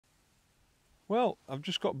Well, I've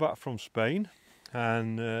just got back from Spain,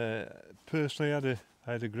 and personally I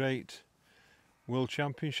had a great World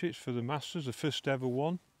Championships for the Masters, the first ever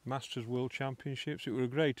one, Masters World Championships. It was a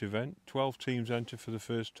great event. 12 teams entered for the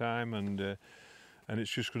first time, and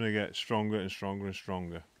it's just going to get stronger and stronger and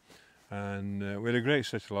stronger. And we had a great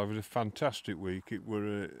set of life. It was a fantastic week. It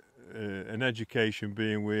was an education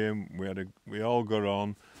being with him. We all got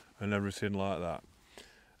on and everything like that.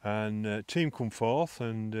 And team come forth,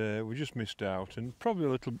 and we just missed out, and probably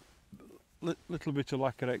a little bit of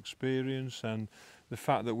lack of experience, and the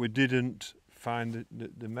fact that we didn't find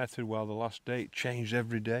the method while the last day. It changed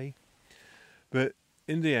every day, but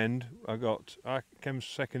in the end I came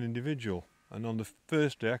second individual, and on the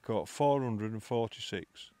first day I caught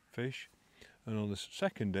 446 fish, and on the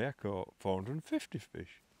second day I caught 450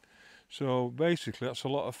 fish. So basically that's a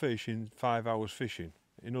lot of fish in 5 hours fishing.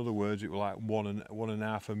 In other words, it was like one and a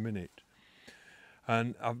half a minute.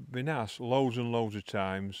 And I've been asked loads and loads of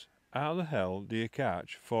times, how the hell do you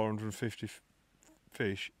catch 450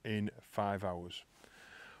 fish in 5 hours?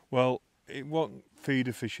 Well, it wasn't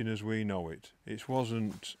feeder fishing as we know it. It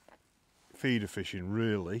wasn't feeder fishing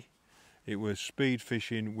really. It was speed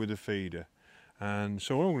fishing with a feeder. And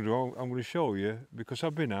so what I'm going to do, I'm going to show you, because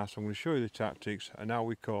I've been asked, I'm going to show you the tactics and how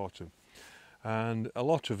we caught them. And a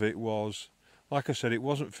lot of it was, like I said, it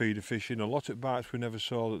wasn't feeder fishing. A lot of bites we never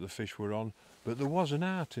saw that the fish were on, but there was an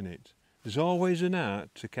art in it. There's always an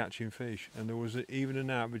art to catching fish, and there was even an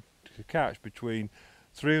art to catch between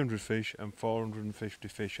 300 fish and 450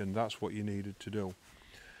 fish, and that's what you needed to do.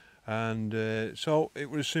 And so it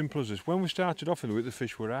was as simple as this. When we started off in the week, the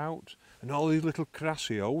fish were out, and all these little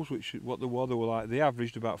crassios, which what they were like, they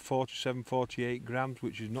averaged about 47, 48 grams,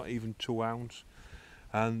 which is not even 2 ounces,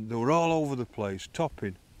 and they were all over the place,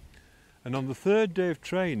 topping. And on the third day of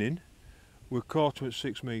training, we caught them at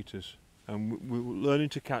 6 metres, and we were learning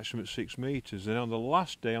to catch them at 6 metres. And on the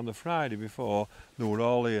last day, on the Friday before, they were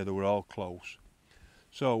all here, they were all close.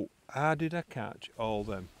 So how did I catch all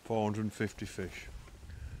them 450 fish?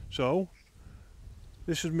 So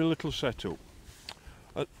this is my little setup.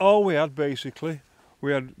 And all we had basically,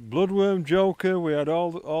 we had bloodworm, joker, we had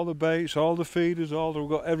all the baits, all the feeders, we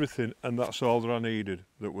got everything, and that's all that I needed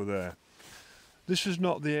that were there. This is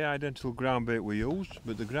not the identical ground bait we used,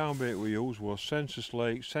 but the ground bait we used was Census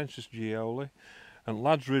Lake, Census Gioli, and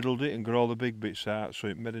lads riddled it and got all the big bits out, so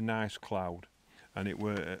it made a nice cloud. And it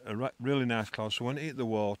were a really nice cloud, so when it hit the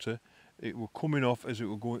water, it were coming off as it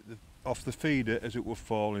were going off the feeder as it were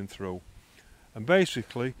falling through. And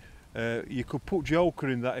basically, you could put joker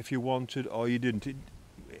in that if you wanted, or you didn't.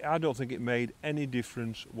 I don't think it made any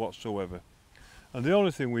difference whatsoever. And the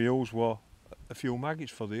only thing we used were a few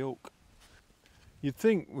maggots for the hook. You'd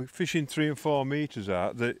think with fishing 3 and 4 metres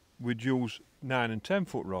out that we'd use 9 and 10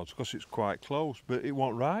 foot rods because it's quite close, but it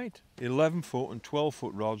wasn't right. 11 foot and 12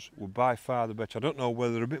 foot rods were by far the better. I don't know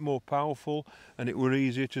whether they're a bit more powerful and it were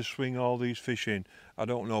easier to swing all these fish in. I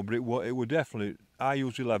don't know, but it were definitely, I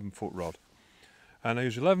used 11 foot rod. And I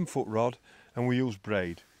used 11 foot rod, and we used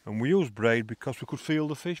braid. And we used braid because we could feel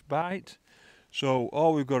the fish bite. So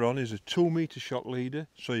all we've got on is a 2 metre shock leader,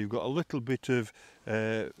 so you've got a little bit of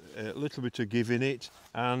give in it,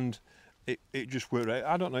 and it just worked right.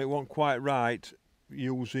 I don't know, it wasn't quite right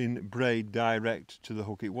using braid direct to the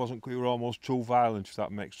hook. It were almost too violent, if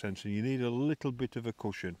that makes sense, and you need a little bit of a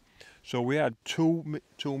cushion. So we had 2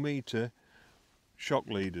 metre shock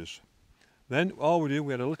leaders. Then all we did,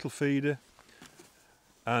 we had a little feeder,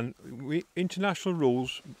 and international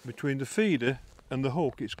rules between the feeder and the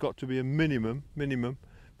hook, it's got to be a minimum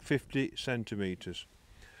 50 centimetres.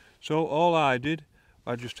 So all I did,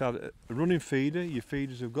 I just had a running feeder. Your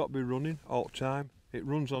feeders have got to be running all the time. It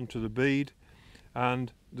runs onto the bead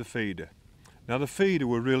and the feeder. Now the feeder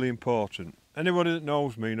were really important. Anybody that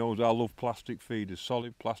knows me knows I love plastic feeders,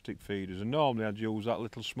 solid plastic feeders, and normally I'd use that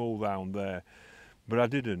little smooth hound there, but I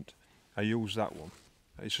didn't. I used that one.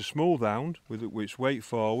 It's a smooth hound with its weight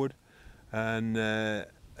forward, and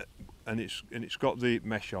it's got the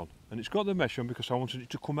mesh on. And it's got the mesh on because I wanted it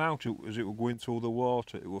to come out as it were going through the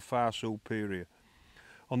water. It was far superior.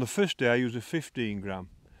 On the first day I used a 15 gram,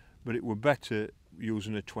 but it were better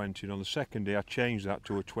using a 20. And on the second day I changed that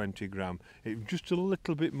to a 20 gram. It was just a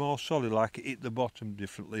little bit more solid, like it hit the bottom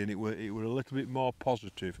differently, and it were a little bit more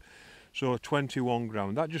positive. So a 21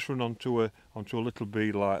 gram. That just run onto a little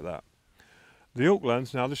bead like that. The hook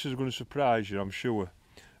length, now this is going to surprise you, I'm sure.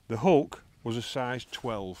 The hook was a size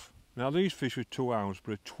 12. Now these fish were 2 ounces,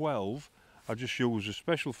 but a 12, I just used a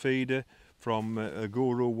special feeder from a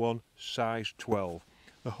Guru one, size 12.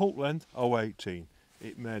 The hook length, 0.18.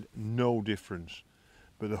 It made no difference,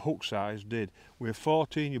 but the hook size did. With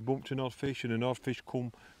 14, you bumped an odd fish, and an odd fish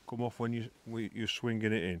come come off when you're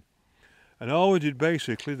swinging it in. And all we did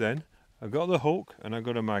basically then, I got the hook and I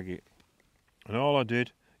got a maggot. And all I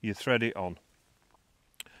did, you thread it on.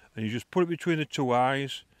 And you just put it between the two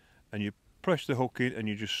eyes and you press the hook in and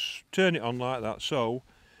you just turn it on like that, so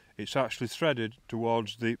it's actually threaded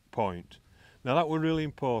towards the point. Now that was really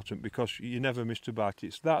important because you never missed a bite.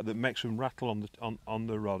 It's that makes them rattle on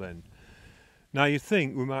the rod end. Now you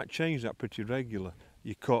think we might change that pretty regular.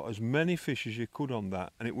 You caught as many fish as you could on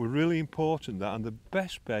that, and it was really important that, and the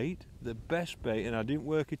best bait, and I didn't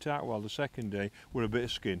work it out well the second day, were a bit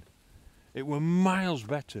of skin. It were miles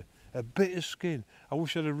better, a bit of skin. I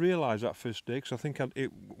wish I'd have realised that first day, because I think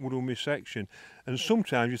it would have missed section. And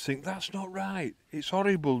sometimes you think, that's not right, it's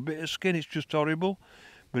horrible, a bit of skin, it's just horrible.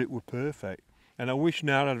 But it were perfect. And I wish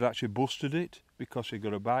now I'd actually busted it, because you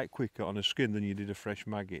got a bite quicker on a skin than you did a fresh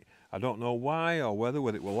maggot. I don't know why, or whether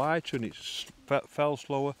it were lighter and it fell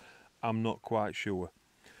slower, I'm not quite sure.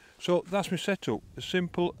 So that's my setup. It's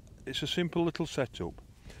a simple little setup.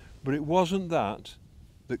 But it wasn't that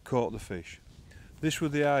caught the fish. This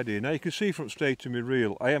was the idea. Now you can see from state of my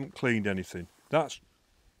reel, I haven't cleaned anything. That's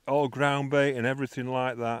all ground bait and everything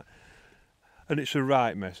like that. And it's a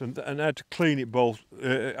right mess. And I had to clean it both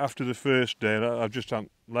after the first day, and I just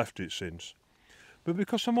haven't left it since. But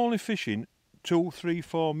because I'm only fishing 2, 3,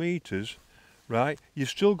 4 metres, right, you've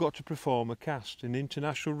still got to perform a cast. In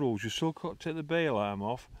international rules, you've still got to take the bail arm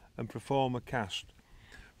off and perform a cast.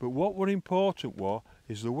 But what were important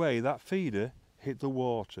is the way that feeder hit the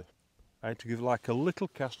water. I had to give like a little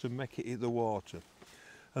cast and make it hit the water.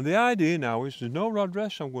 And the idea now is there's no rod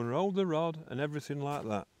rest, I'm going to hold the rod and everything like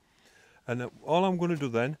that. And all I'm going to do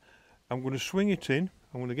then, I'm going to swing it in,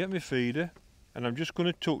 I'm going to get my feeder, and I'm just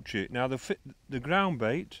going to touch it. Now the ground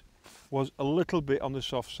bait was a little bit on the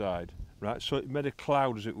soft side, right, so it made a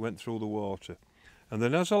cloud as it went through the water. And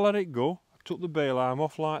then as I let it go, I took the bail arm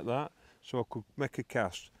off like that so I could make a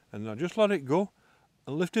cast. And I just let it go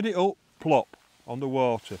and lifted it up, plop, on the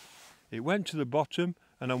water. It went to the bottom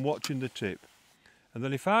and I'm watching the tip. And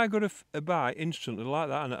then if I got a bite instantly like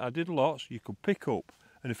that, and I did lots, you could pick up.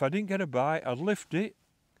 And if I didn't get a bite, I'd lift it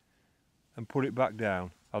and put it back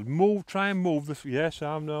down. I'd try and move yes,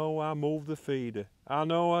 I know, I moved the feeder. I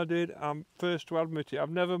know I did, I'm first to admit it. I've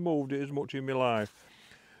never moved it as much in my life.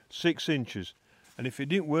 6 inches. And if it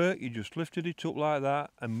didn't work, you just lifted it up like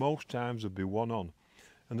that, and most times there'd be one on.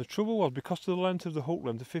 And the trouble was, because of the length of the hook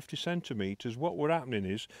length, the 50 centimetres, what were happening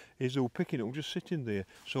is they were picking it up just sitting there.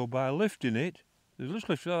 So by lifting it, they just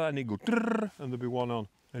lift it like that and it'd go, and there'd be one on.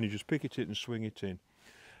 And you just pick it in and swing it in.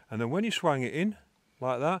 And then when you swung it in,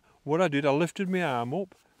 like that, what I did, I lifted my arm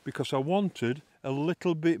up because I wanted a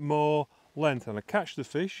little bit more length. And I catch the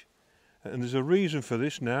fish, and there's a reason for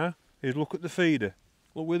this now, is look at the feeder.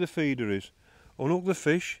 Look where the feeder is. Unhook the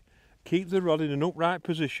fish, keep the rod in an upright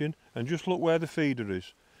position, and just look where the feeder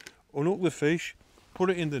is. Unhook the fish, put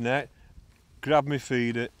it in the net, grab my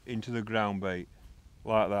feeder into the ground bait,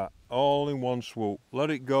 like that, all in one swoop. Let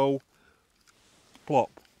it go, plop,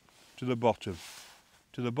 to the bottom.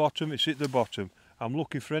 To the bottom, it's at the bottom. I'm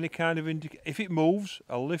looking for any kind of indication. If it moves,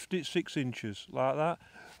 I'll lift it 6 inches, like that,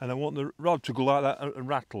 and I want the rod to go like that and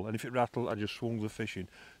rattle, and if it rattled, I just swung the fish in.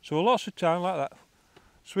 So lots of time like that,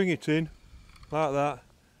 swing it in, like that,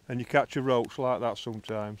 and you catch a roach like that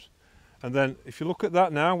sometimes. And then if you look at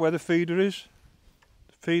that now, where the feeder is,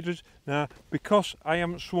 now because I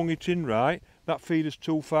haven't swung it in right, that feeder's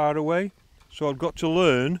too far away, so I've got to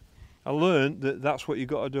learn. I learned that that's what you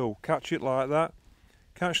got to do. Catch it like that,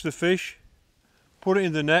 catch the fish, put it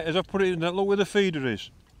in the net. As I put it in the net, look where the feeder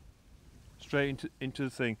is, straight into the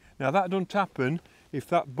thing. Now that doesn't happen if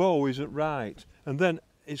that bow isn't right, and then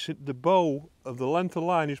it's the bow of the length of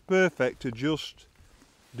line is perfect to just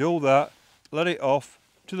do that, let it off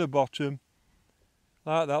to the bottom,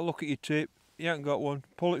 like that. Look at your tip, you haven't got one,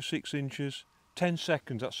 pull it 6 inches, 10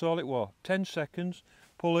 seconds, that's all it was, 10 seconds,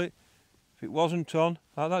 pull it. If it wasn't on,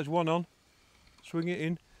 like that, there's one on, swing it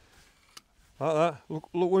in, like that. Look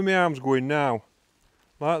where my arm's going now,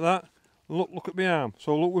 like that. Look at my arm,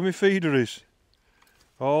 so look where my feeder is.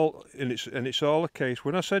 And it's all a case.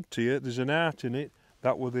 When I said to you, there's an art in it,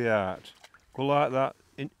 that was the art. Go like that,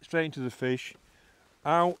 straight into the fish,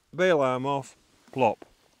 out, bail arm off, plop,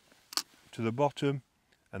 to the bottom,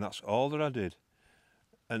 and that's all that I did.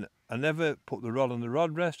 And I never put the rod on the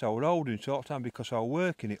rod rest, I was holding it all the time because I was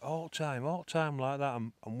working it all the time like that.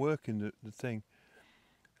 I'm working the thing.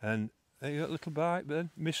 And you got a little bite, but then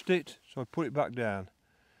missed it, so I put it back down.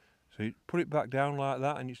 So you put it back down like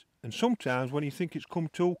that, and sometimes when you think it's come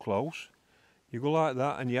too close, you go like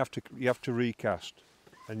that and you have to recast.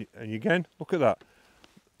 And again, look at that.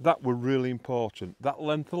 That were really important. That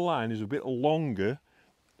length of line is a bit longer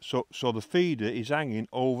So the feeder is hanging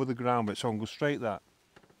over the ground bait, so I'm going straight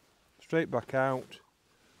back out,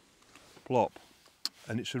 plop.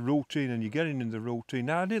 And it's a routine, and you're getting in the routine.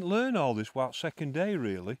 Now, I didn't learn all this while second day,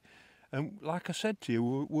 really. And like I said to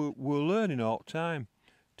you, we're learning all the time.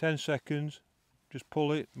 10 seconds, just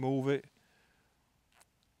pull it, move it,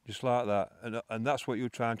 just like that. And that's what you're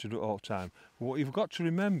trying to do all the time. But what you've got to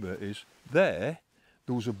remember is there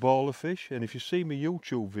was a ball of fish. And if you see my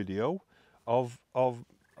YouTube video of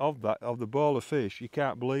the ball of fish, you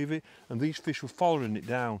can't believe it. And these fish were following it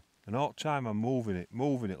down. And all the time I'm moving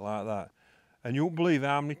it like that. And you won't believe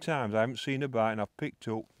how many times I haven't seen a bite and I've picked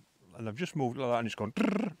up and I've just moved it like that and it's gone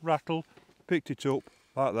rattle, picked it up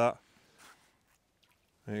like that.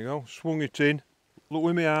 There you go, swung it in. Look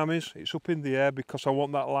where my arm is, it's up in the air because I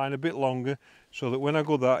want that line a bit longer so that when I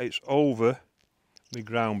go that it's over my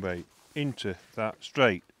ground bait, into that,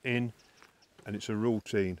 straight in, and it's a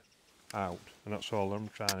routine out, and that's all I'm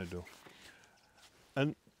trying to do.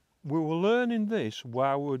 And we were learning this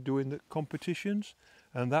while we were doing the competitions,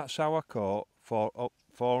 and that's how I caught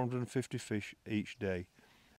 450 fish each day.